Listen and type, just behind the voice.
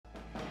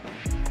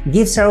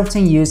GIFs are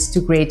often used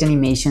to create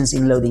animations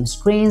in loading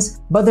screens,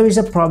 but there is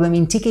a problem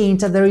in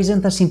Tkinter. There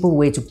isn't a simple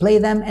way to play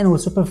them and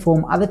also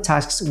perform other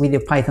tasks with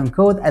your Python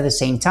code at the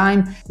same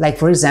time, like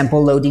for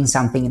example loading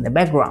something in the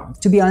background.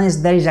 To be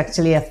honest, there is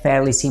actually a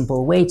fairly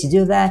simple way to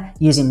do that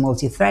using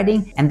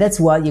multithreading, and that's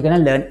what you're gonna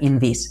learn in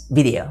this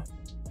video.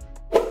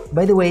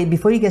 By the way,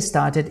 before you get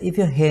started, if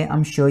you're here,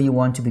 I'm sure you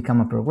want to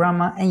become a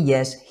programmer, and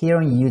yes, here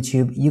on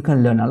YouTube you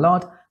can learn a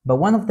lot, but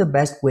one of the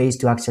best ways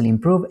to actually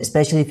improve,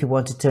 especially if you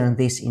want to turn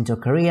this into a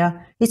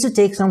career, is to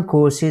take some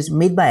courses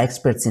made by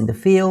experts in the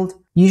field.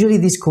 Usually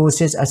these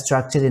courses are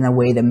structured in a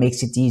way that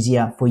makes it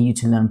easier for you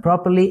to learn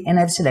properly, and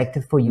I've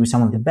selected for you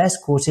some of the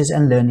best courses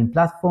and learning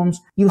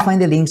platforms. You'll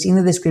find the links in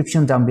the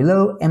description down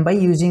below, and by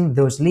using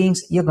those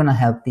links, you're gonna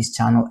help this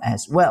channel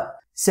as well.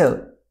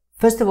 So,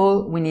 first of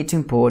all, we need to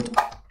import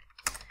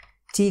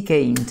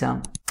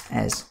Tkinter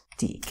as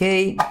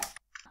tk,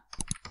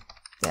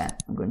 then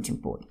I'm going to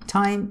import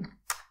time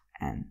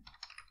and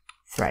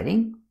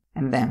threading,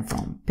 and then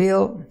from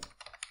pil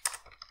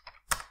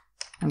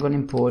I'm going to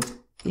import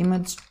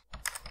image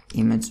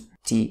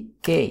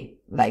tk,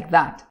 like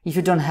that. If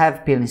you don't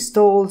have pil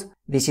installed,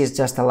 this is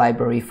just a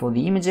library for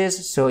the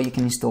images, so you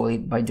can install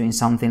it by doing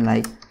something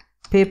like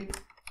pip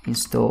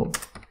install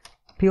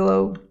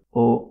pillow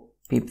or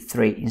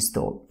pip3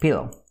 install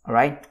pillow.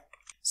 Alright,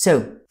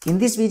 so in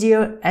this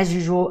video, as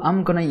usual,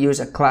 I'm gonna use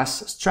a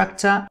class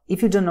structure.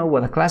 If you don't know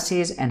what a class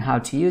is and how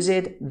to use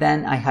it,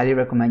 then I highly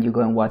recommend you go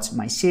and watch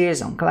my series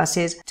on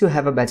classes to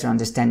have a better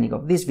understanding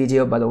of this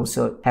video, but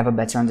also have a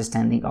better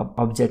understanding of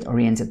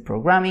object-oriented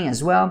programming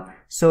as well.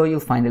 So you'll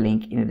find the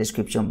link in the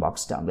description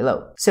box down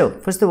below. So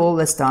first of all,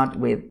 let's start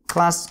with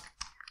class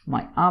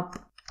my app.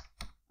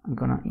 I'm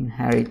gonna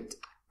inherit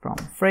from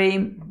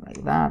frame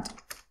like that,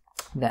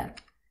 then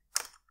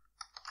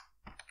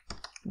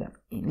the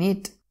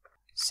init,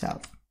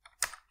 self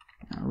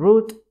and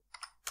root,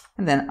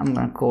 and then I'm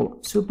gonna call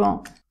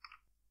super.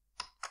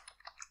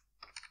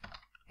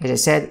 As I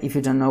said, if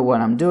you don't know what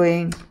I'm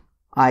doing,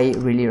 I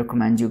really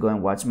recommend you go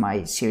and watch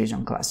my series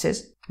on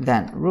classes.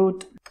 Then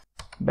root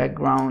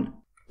background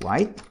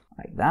white,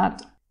 like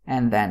that,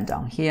 and then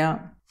down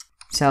here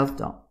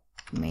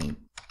self.main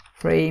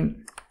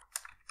frame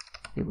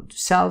equal to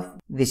self.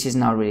 This is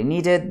not really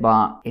needed,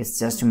 but it's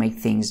just to make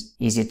things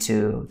easy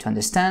to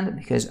understand,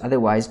 because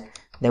otherwise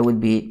there would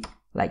be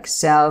like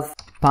self,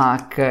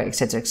 pack,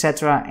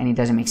 etc, and it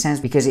doesn't make sense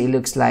because it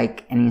looks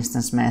like an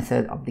instance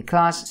method of the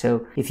class.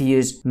 So if you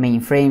use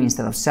mainframe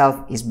instead of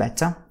self, is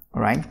better.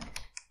 All right,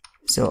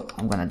 so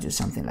I'm gonna do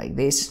something like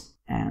this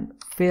and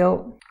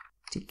fill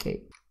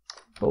tk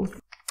both,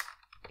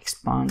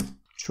 expand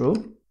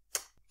true,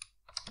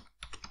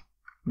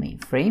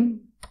 mainframe,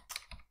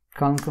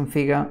 column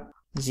configure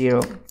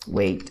 0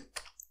 weight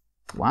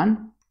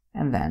 1,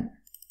 and then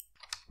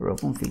row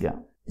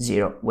configure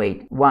 0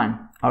 weight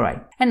 1.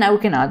 Alright, and now we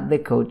can add the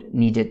code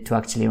needed to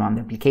actually run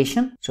the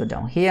application. So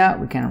down here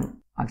we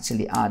can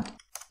actually add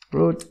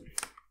root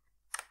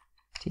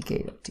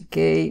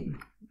tk.tk,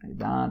 like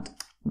that,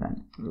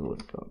 then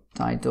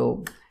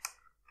root.title,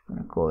 I'm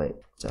gonna call it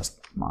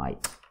just my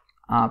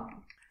app,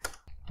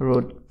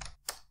 root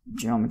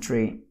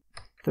geometry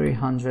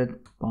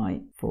 300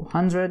 by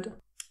 400.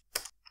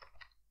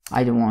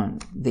 I don't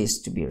want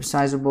this to be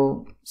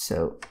resizable,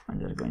 so I'm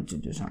just going to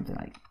do something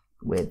like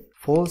width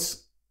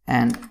false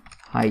and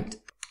height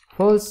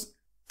false.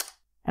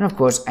 And of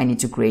course I need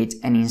to create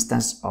an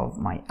instance of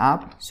my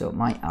app, so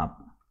my app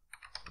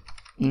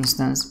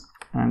instance,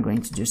 and I'm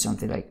going to do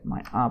something like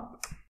my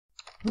app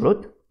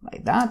root,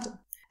 like that,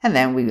 and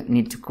then we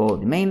need to call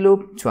the main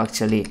loop to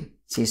actually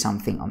see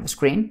something on the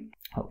screen.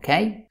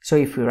 Okay, so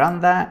if we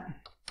run that,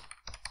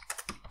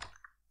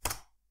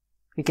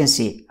 we can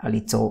see a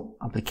little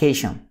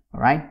application. All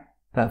right,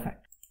 perfect.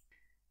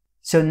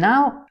 So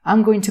now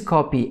I'm going to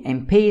copy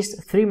and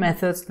paste 3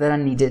 methods that are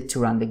needed to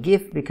run the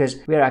GIF, because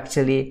we are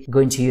actually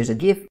going to use a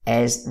GIF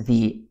as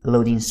the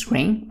loading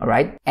screen. All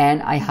right,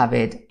 and I have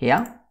it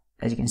here,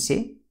 as you can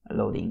see, a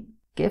loading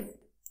GIF.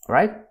 All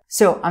right,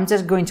 so I'm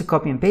just going to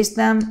copy and paste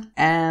them,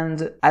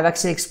 and I've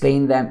actually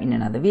explained them in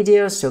another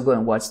video, so go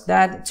and watch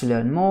that to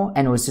learn more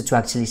and also to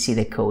actually see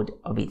the code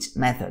of each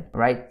method.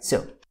 All right,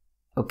 so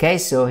okay,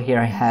 so here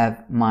I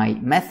have my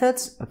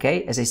methods.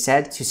 Okay, as I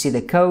said, to see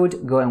the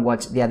code, go and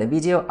watch the other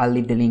video. I'll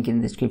leave the link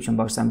in the description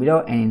box down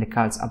below and in the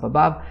cards up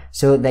above,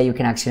 so that you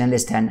can actually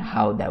understand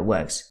how that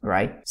works. All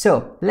right,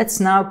 so let's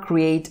now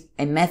create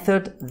a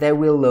method that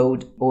will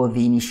load all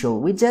the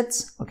initial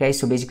widgets. Okay,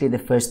 so basically the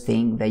first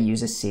thing that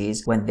users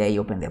sees when they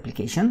open the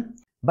application.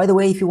 By the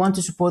way, if you want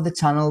to support the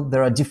channel,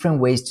 there are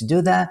different ways to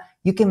do that.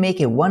 You can make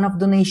a one-off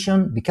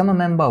donation, become a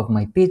member of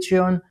my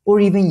Patreon, or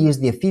even use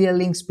the affiliate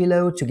links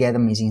below to get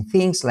amazing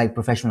things like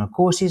professional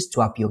courses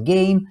to up your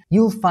game.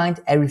 You'll find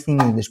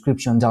everything in the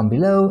description down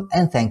below,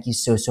 and thank you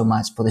so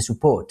much for the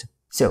support.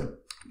 So,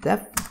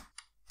 def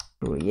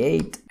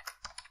create.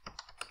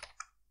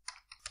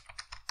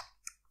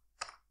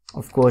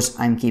 Of course,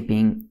 I'm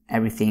keeping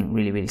everything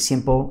really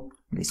simple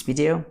in this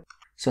video.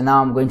 So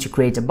now I'm going to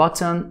create a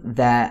button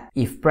that,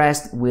 if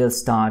pressed, will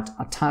start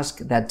a task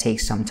that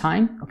takes some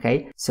time.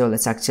 Okay, so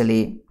let's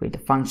actually create a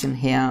function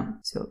here.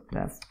 So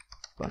left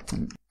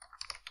button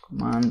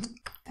command,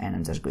 and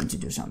I'm just going to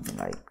do something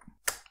like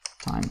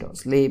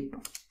time.sleep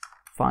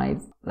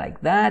 5,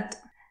 like that.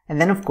 And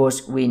then of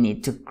course we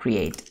need to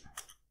create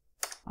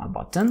a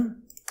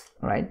button,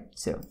 right?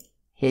 So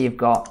here you've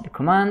got the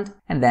command,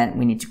 and then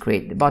we need to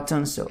create the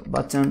button. So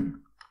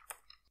button,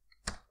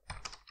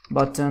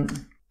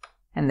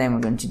 and then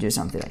we're going to do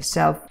something like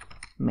self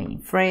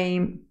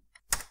mainframe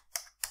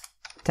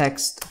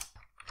text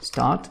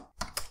start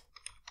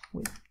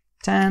with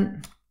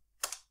 10,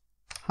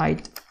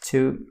 height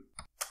 2,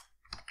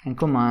 and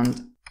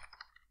command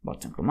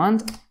button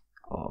command.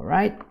 All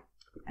right,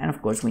 and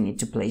of course we need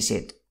to place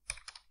it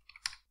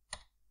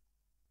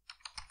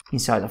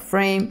inside a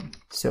frame.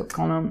 So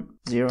column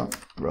 0,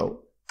 row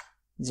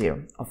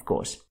 0, of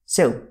course.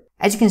 So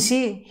as you can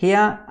see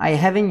here, I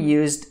haven't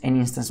used an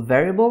instance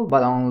variable,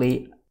 but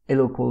only a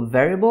local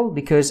variable,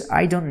 because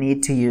I don't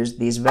need to use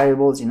these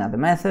variables in other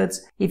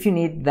methods. If you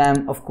need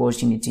them, of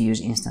course, you need to use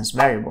instance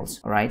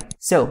variables. All right.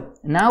 So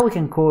now we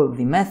can call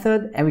the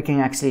method, and we can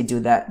actually do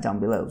that down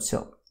below.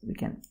 So we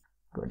can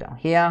go down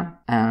here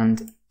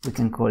and we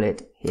can call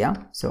it here.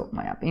 So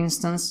my app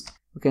instance,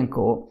 we can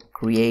call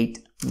create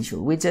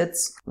initial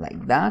widgets,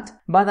 like that.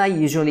 But I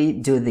usually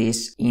do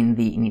this in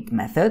the init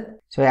method.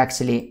 So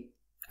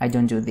I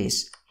don't do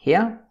this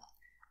here,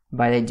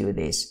 but I do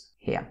this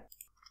here,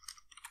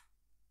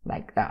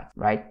 like that,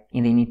 right?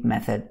 In the init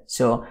method.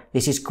 So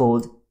this is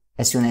called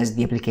as soon as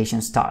the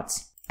application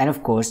starts. And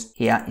of course,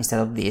 here, instead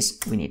of this,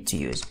 we need to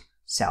use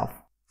self,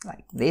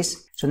 like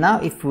this. So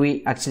now if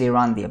we actually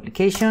run the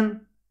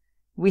application,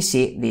 we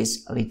see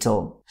this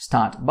little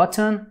start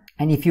button.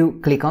 And if you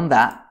click on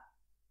that,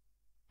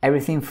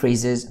 everything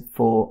freezes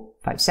for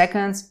 5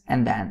 seconds,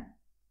 and then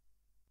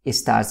it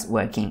starts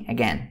working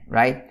again,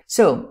 right?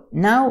 So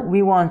now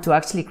we want to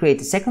actually create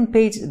a second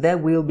page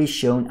that will be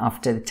shown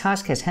after the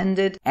task has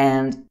ended.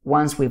 And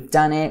once we've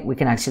done it, we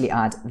can actually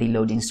add the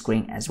loading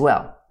screen as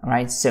well. All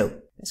right, so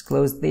let's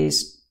close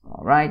this.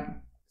 All right,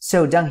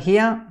 so down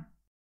here,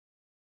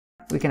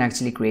 we can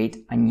actually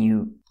create a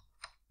new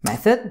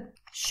method,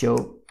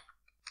 show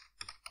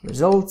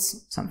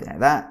results, something like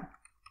that,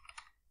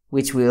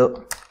 which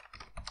will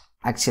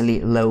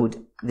actually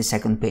load the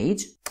second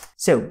page.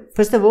 So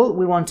first of all,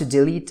 we want to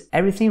delete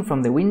everything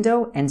from the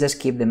window and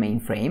just keep the main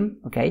frame,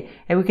 okay?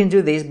 And we can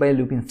do this by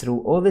looping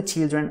through all the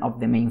children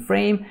of the main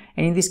frame.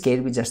 And in this case,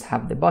 we just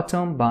have the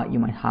bottom, but you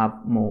might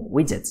have more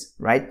widgets,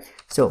 right?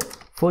 So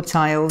for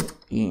child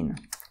in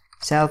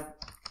self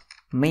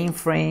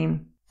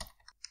mainframe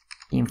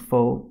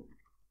info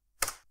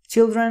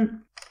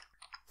children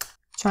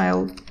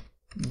child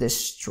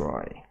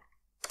destroy,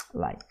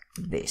 like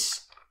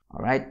this.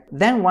 All right.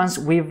 Then once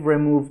we've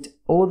removed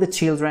all the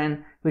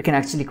children, we can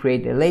actually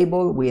create a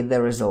label with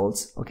the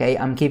results. Okay.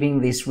 I'm keeping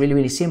this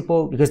really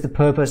simple because the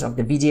purpose of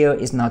the video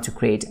is not to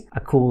create a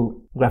cool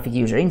graphic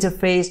user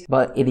interface,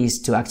 but it is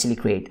to actually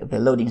create the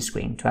loading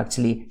screen, to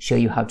actually show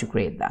you how to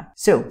create that.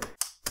 So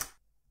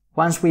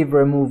once we've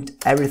removed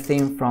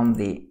everything from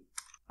the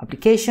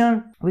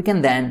application, we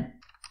can then,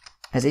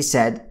 as I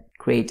said,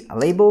 create a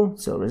label.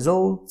 So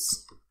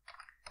results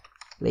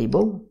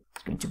label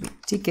is going to be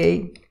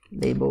TK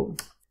label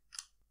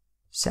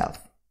self.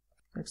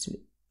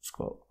 Actually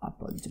scroll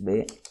up a little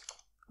bit.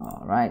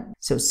 All right,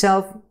 so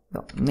self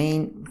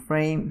main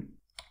frame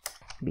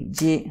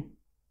bg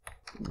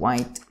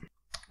white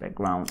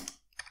background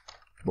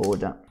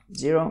border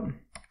 0,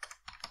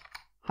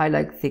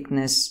 highlight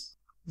thickness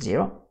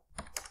 0,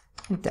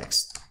 and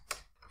text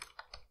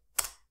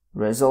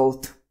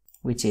result,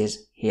 which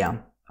is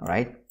here. All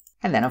right,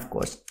 and then of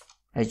course,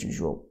 as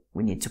usual,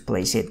 we need to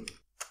place it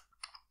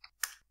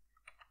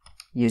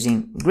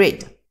using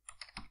grid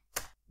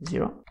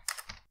 0,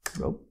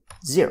 row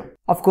 0.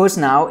 Of course,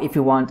 now if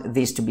you want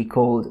this to be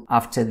called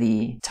after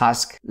the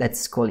task,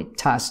 let's call it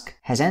task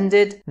has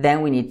ended,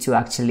 then we need to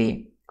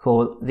actually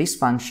call this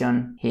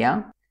function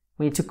here.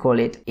 We need to call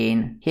it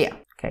in here.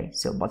 Okay,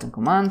 so button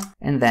command,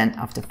 and then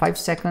after 5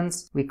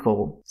 seconds, we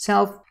call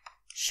self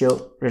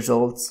show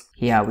results.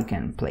 Here we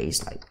can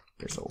place like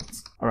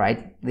results. All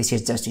right, this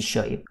is just to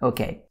show you.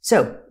 Okay,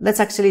 so let's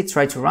actually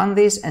try to run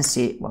this and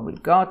see what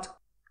we've got.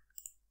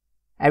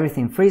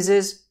 Everything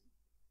freezes.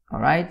 All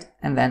right,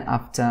 and then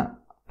after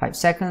 5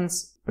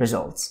 seconds,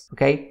 results.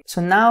 Okay, so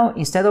now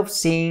instead of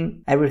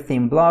seeing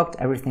everything blocked,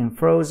 everything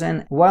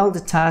frozen, while the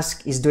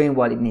task is doing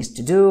what it needs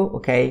to do,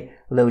 okay,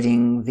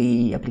 loading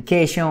the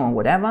application or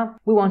whatever,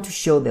 we want to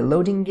show the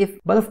loading GIF.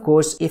 But of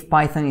course, if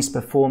Python is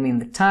performing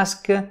the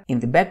task in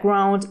the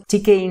background,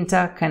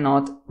 Tkinter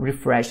cannot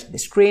refresh the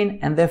screen,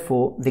 and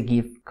therefore the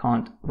GIF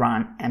can't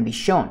run and be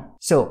shown.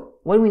 So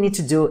what we need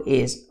to do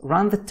is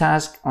run the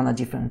task on a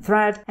different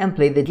thread and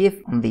play the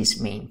GIF on this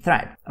main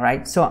thread. All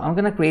right, so I'm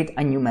going to create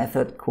a new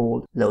method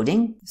called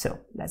loading. So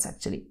let's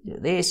actually do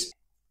this.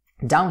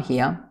 Down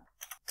here,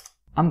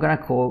 I'm going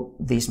to call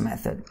this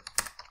method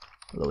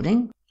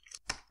loading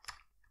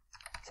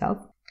self.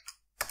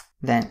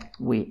 Then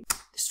we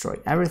destroy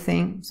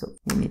everything. So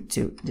we need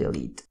to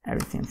delete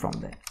everything from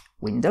the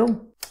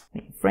window.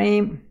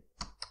 Mainframe,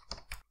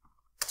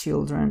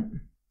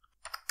 children.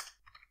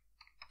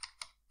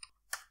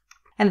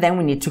 And then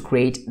we need to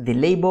create the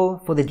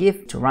label for the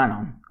GIF to run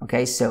on.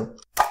 Okay, so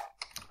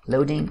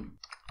loading,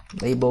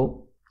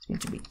 label, it's going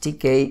to be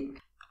TK,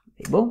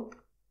 label,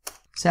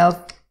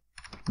 self,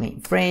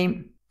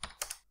 mainframe,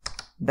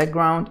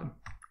 background,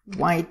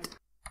 white,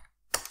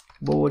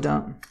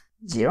 border,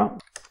 0,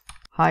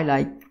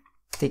 highlight,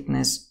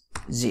 thickness,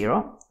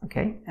 0,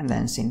 okay, and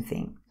then same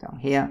thing down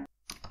here,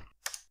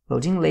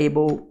 loading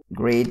label,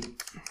 grid,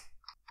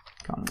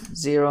 column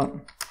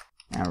 0,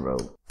 and row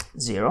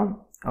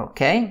 0,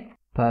 okay,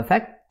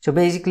 perfect. So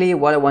basically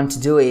what I want to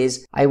do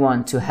is I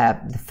want to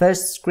have the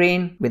first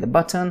screen with the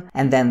button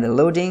and then the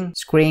loading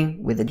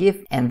screen with the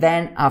GIF, and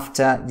then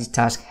after the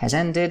task has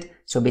ended,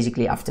 so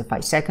basically after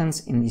 5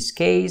 seconds in this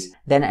case,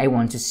 then I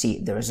want to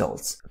see the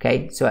results.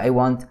 Okay, so I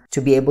want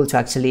to be able to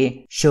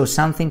actually show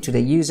something to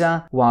the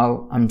user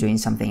while I'm doing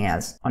something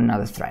else on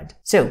another thread.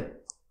 So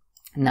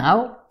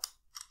now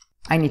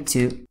I need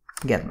to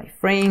get my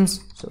frames.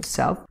 So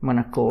self, I'm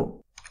gonna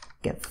call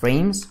get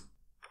frames.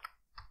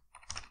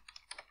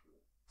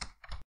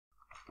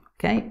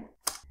 Okay,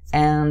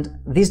 and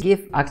this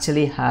GIF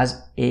actually has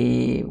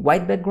a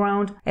white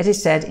background. As I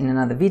said in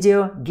another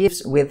video,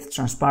 GIFs with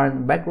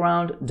transparent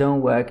background don't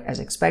work as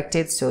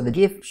expected, so the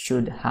GIF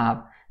should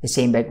have the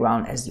same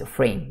background as your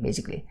frame,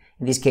 basically.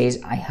 In this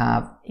case, I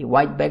have a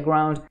white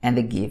background and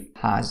the GIF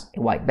has a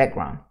white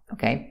background,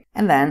 okay?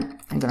 And then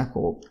I'm gonna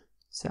call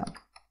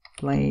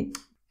play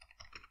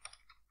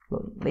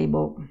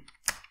label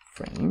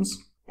frames.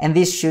 And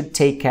this should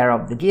take care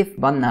of the GIF,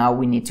 but now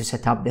we need to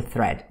set up the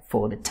thread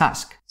for the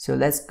task. So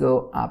let's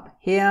go up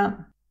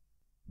here,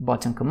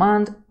 button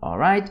command,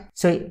 alright.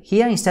 So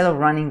here, instead of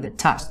running the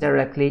task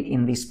directly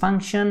in this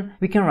function,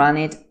 we can run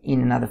it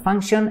in another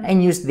function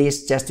and use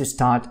this just to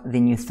start the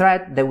new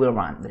thread that will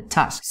run the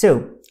task.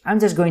 So I'm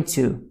just going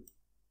to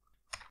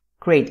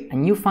create a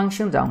new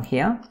function down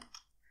here,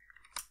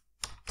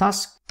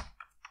 task,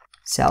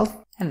 self,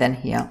 and then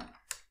here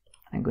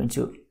I'm going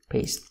to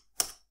paste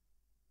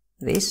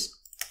this.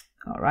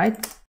 All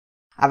right,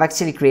 I've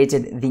actually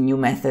created the new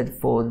method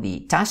for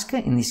the task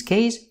in this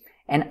case,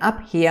 and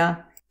up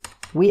here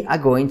we are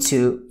going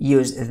to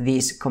use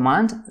this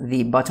command,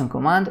 the button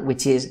command,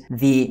 which is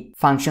the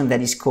function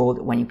that is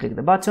called when you click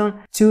the button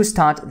to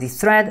start the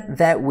thread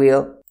that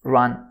will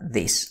run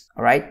this.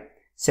 All right,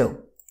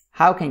 so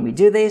how can we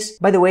do this?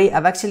 By the way,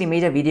 I've actually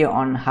made a video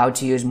on how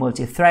to use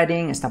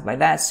multi-threading and stuff like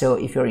that, so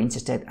if you're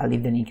interested, I'll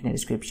leave the link in the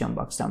description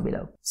box down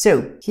below.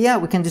 So here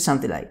we can do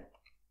something like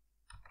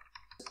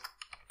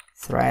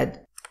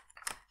thread,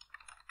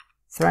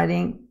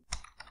 threading,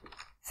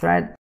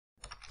 thread,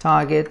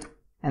 target,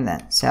 and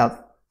then self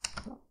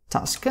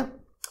task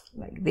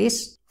like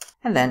this,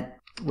 and then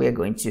we're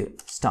going to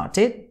start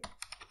it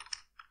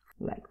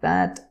like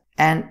that,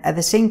 and at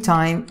the same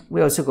time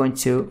we're also going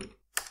to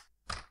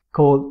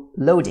call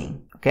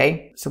loading.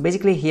 Okay, so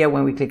basically here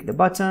when we click the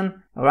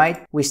button, all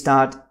right, we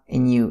start a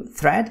new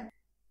thread,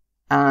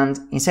 and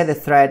inside the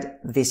thread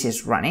this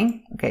is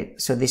running. Okay,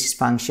 so this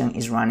function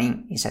is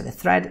running inside the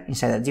thread,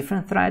 inside a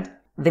different thread.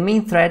 The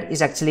main thread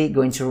is actually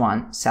going to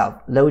run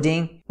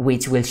self-loading,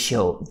 which will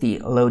show the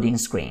loading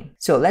screen.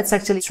 So let's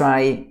actually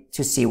try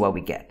to see what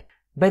we get.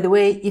 By the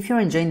way, if you're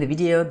enjoying the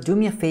video, do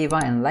me a favor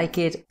and like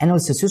it, and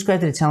also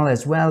subscribe to the channel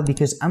as well,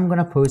 because I'm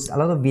gonna post a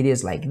lot of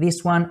videos like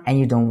this one and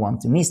you don't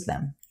want to miss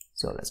them.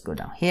 So let's go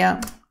down here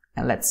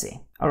and let's see.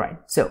 All right,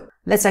 so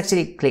let's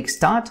actually click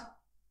start.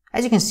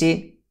 As you can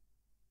see,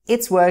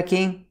 it's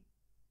working,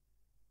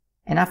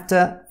 and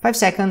after 5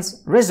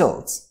 seconds,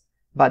 results.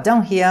 But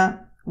down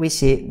here, we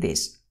see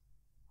this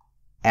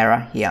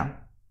error here.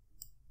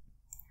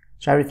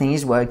 So everything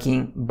is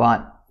working,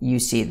 but you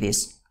see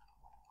this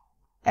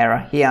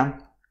error here,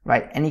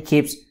 right? And it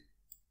keeps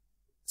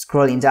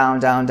scrolling down,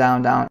 down,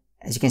 down, down.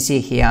 As you can see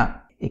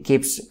here, it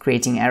keeps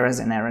creating errors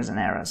and errors and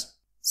errors.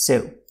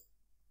 So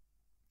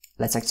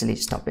let's actually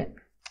stop it,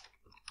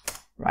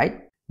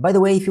 right? By the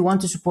way, if you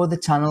want to support the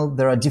channel,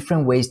 there are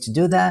different ways to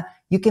do that.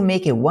 You can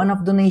make a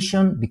one-off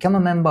donation, become a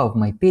member of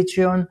my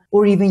Patreon,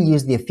 or even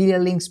use the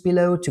affiliate links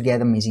below to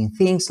get amazing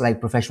things like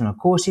professional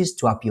courses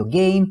to up your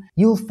game.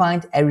 You'll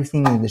find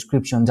everything in the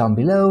description down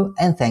below,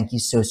 and thank you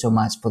so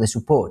much for the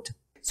support.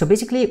 So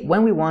basically,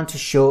 when we want to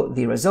show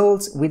the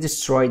results, we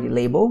destroy the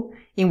label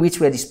in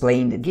which we're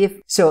displaying the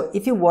GIF. So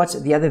if you watch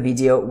the other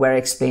video where I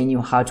explain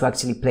you how to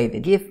actually play the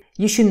GIF,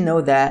 you should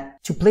know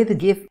that to play the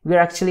GIF, we're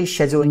actually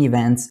scheduling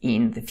events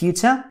in the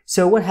future.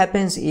 So what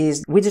happens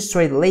is we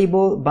destroy the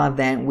label, but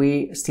then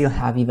we still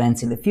have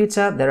events in the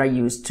future that are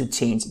used to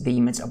change the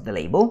image of the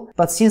label.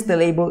 But since the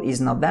label is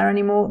not there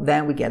anymore,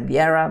 then we get the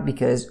error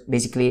because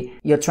basically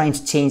you're trying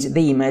to change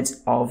the image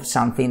of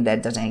something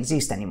that doesn't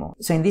exist anymore.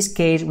 So in this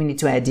case, we need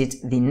to edit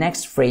the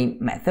next frame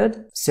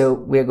method. So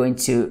we're going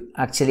to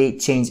actually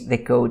change the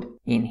code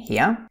in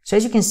here. So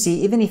as you can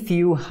see, even if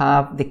you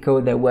have the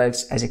code that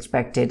works as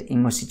expected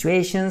in most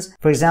situations,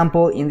 for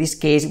example, in this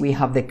case, we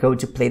have the code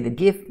to play the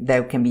GIF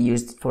that can be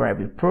used for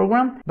every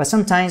program, but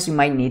sometimes you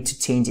might need to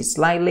change it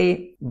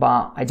slightly,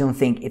 but I don't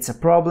think it's a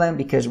problem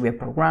because we are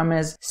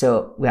programmers,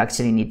 so we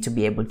actually need to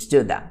be able to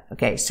do that.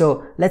 Okay,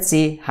 so let's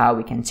see how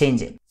we can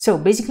change it. So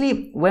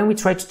basically, when we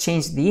try to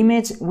change the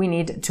image, we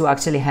need to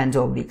actually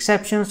handle the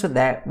exception so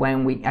that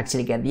when we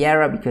actually get the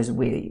error, because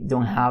we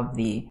don't have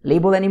the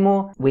label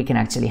anymore, we can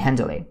actually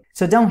handle it.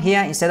 So down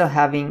here, instead of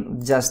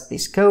having just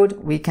this code,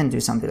 we can do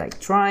something like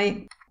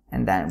try,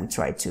 and then we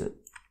try to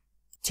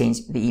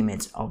change the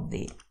image of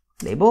the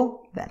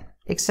label, then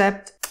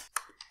except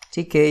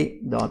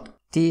tk.tcl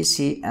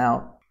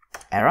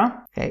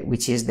error, okay,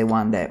 which is the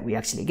one that we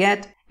actually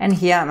get. And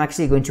here I'm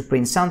actually going to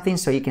print something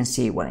so you can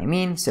see what I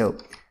mean. So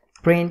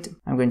print,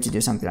 I'm going to do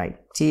something like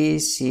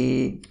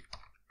tc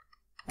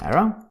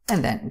error,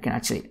 and then we can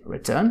actually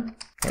return.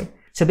 Okay,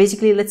 so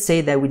basically, let's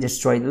say that we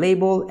destroy the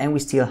label and we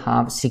still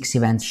have 6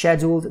 events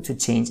scheduled to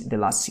change the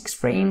last 6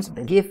 frames of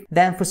the GIF.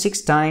 Then for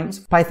 6 times,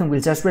 Python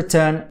will just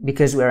return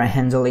because we are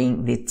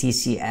handling the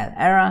TCL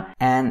error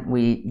and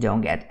we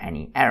don't get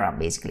any error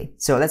basically.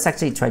 So let's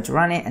actually try to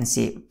run it and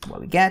see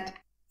what we get.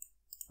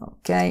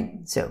 Okay,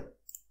 so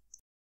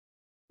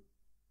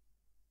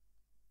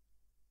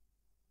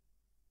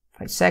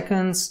 5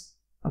 seconds.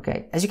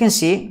 Okay, as you can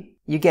see,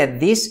 you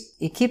get this,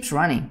 it keeps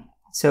running.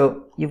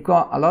 So you've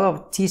got a lot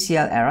of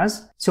TCL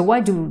errors. So why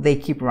do they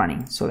keep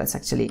running? So let's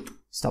actually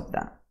stop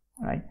that,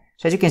 right?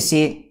 So as you can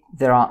see,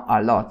 there are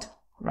a lot,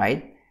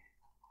 right?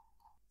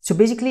 So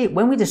basically,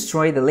 when we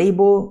destroy the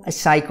label, a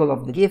cycle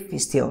of the GIF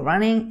is still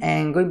running.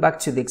 And going back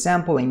to the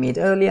example I made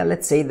earlier,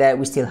 let's say that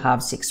we still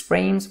have 6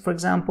 frames, for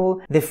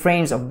example. The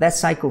frames of that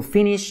cycle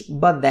finish,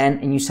 but then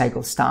a new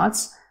cycle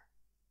starts.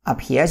 Up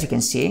here, as you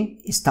can see,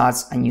 it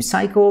starts a new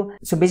cycle.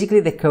 So basically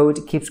the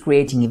code keeps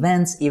creating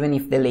events even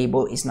if the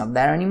label is not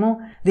there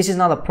anymore. This is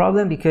not a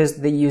problem because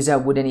the user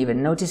wouldn't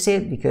even notice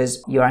it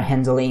because you are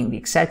handling the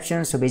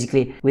exception. So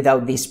basically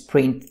without this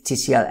print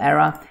TCL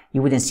error,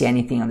 you wouldn't see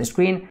anything on the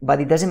screen, but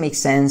it doesn't make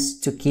sense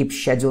to keep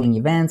scheduling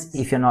events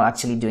if you're not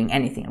actually doing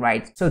anything,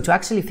 right? So to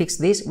actually fix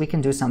this, we can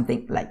do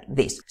something like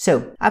this.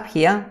 So up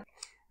here,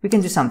 we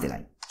can do something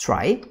like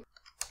try,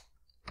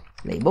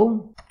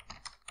 label,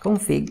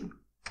 config,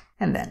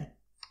 and then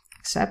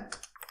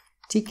except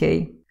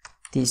tk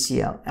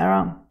tcl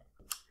error,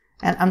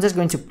 and I'm just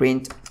going to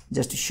print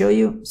just to show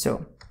you.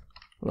 So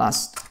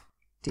last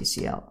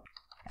tcl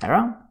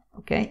error,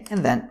 okay,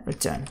 and then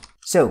return.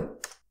 So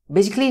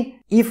basically,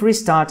 if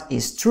restart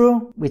is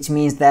true, which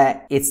means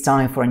that it's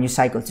time for a new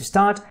cycle to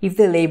start, if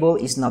the label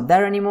is not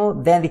there anymore,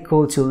 then the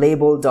call to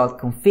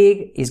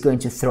label.config is going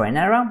to throw an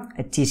error,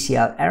 a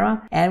TCL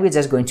error, and we're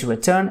just going to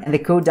return, and the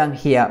code down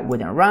here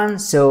wouldn't run,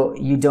 so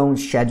you don't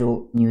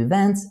schedule new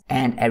events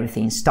and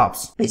everything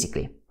stops,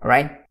 basically. All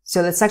right.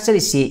 So let's actually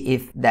see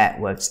if that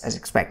works as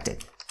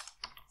expected.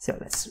 So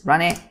let's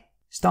run it,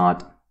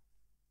 start.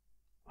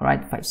 All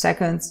right, 5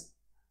 seconds.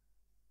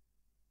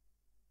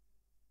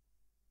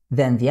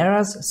 Then the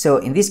errors. So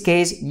in this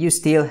case, you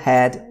still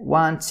had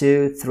 1,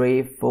 2,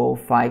 3, 4,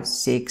 5,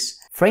 6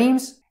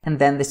 frames. And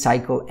then the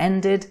cycle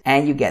ended,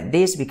 and you get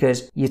this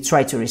because you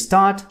try to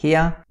restart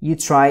here, you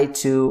try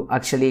to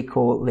actually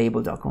call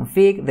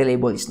label.config, the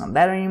label is not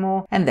there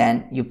anymore, and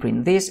then you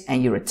print this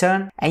and you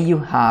return, and you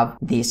have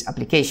this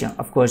application.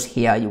 Of course,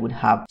 here you would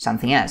have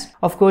something else.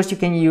 Of course, you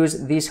can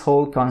use this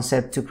whole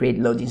concept to create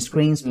loading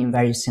screens in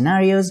various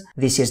scenarios.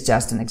 This is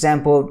just an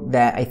example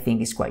that I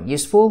think is quite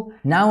useful.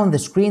 Now on the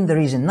screen there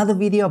is another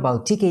video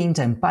about Tkinter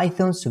and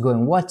Python, so go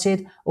and watch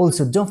it.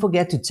 Also, don't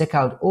forget to check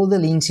out all the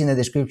links in the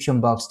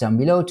description box down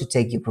below to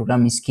take your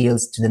programming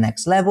skills to the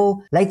next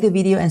level. Like the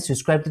video and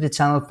subscribe to the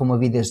channel for more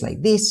videos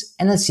like this,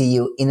 and I'll see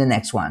you in the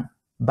next one.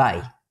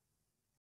 Bye!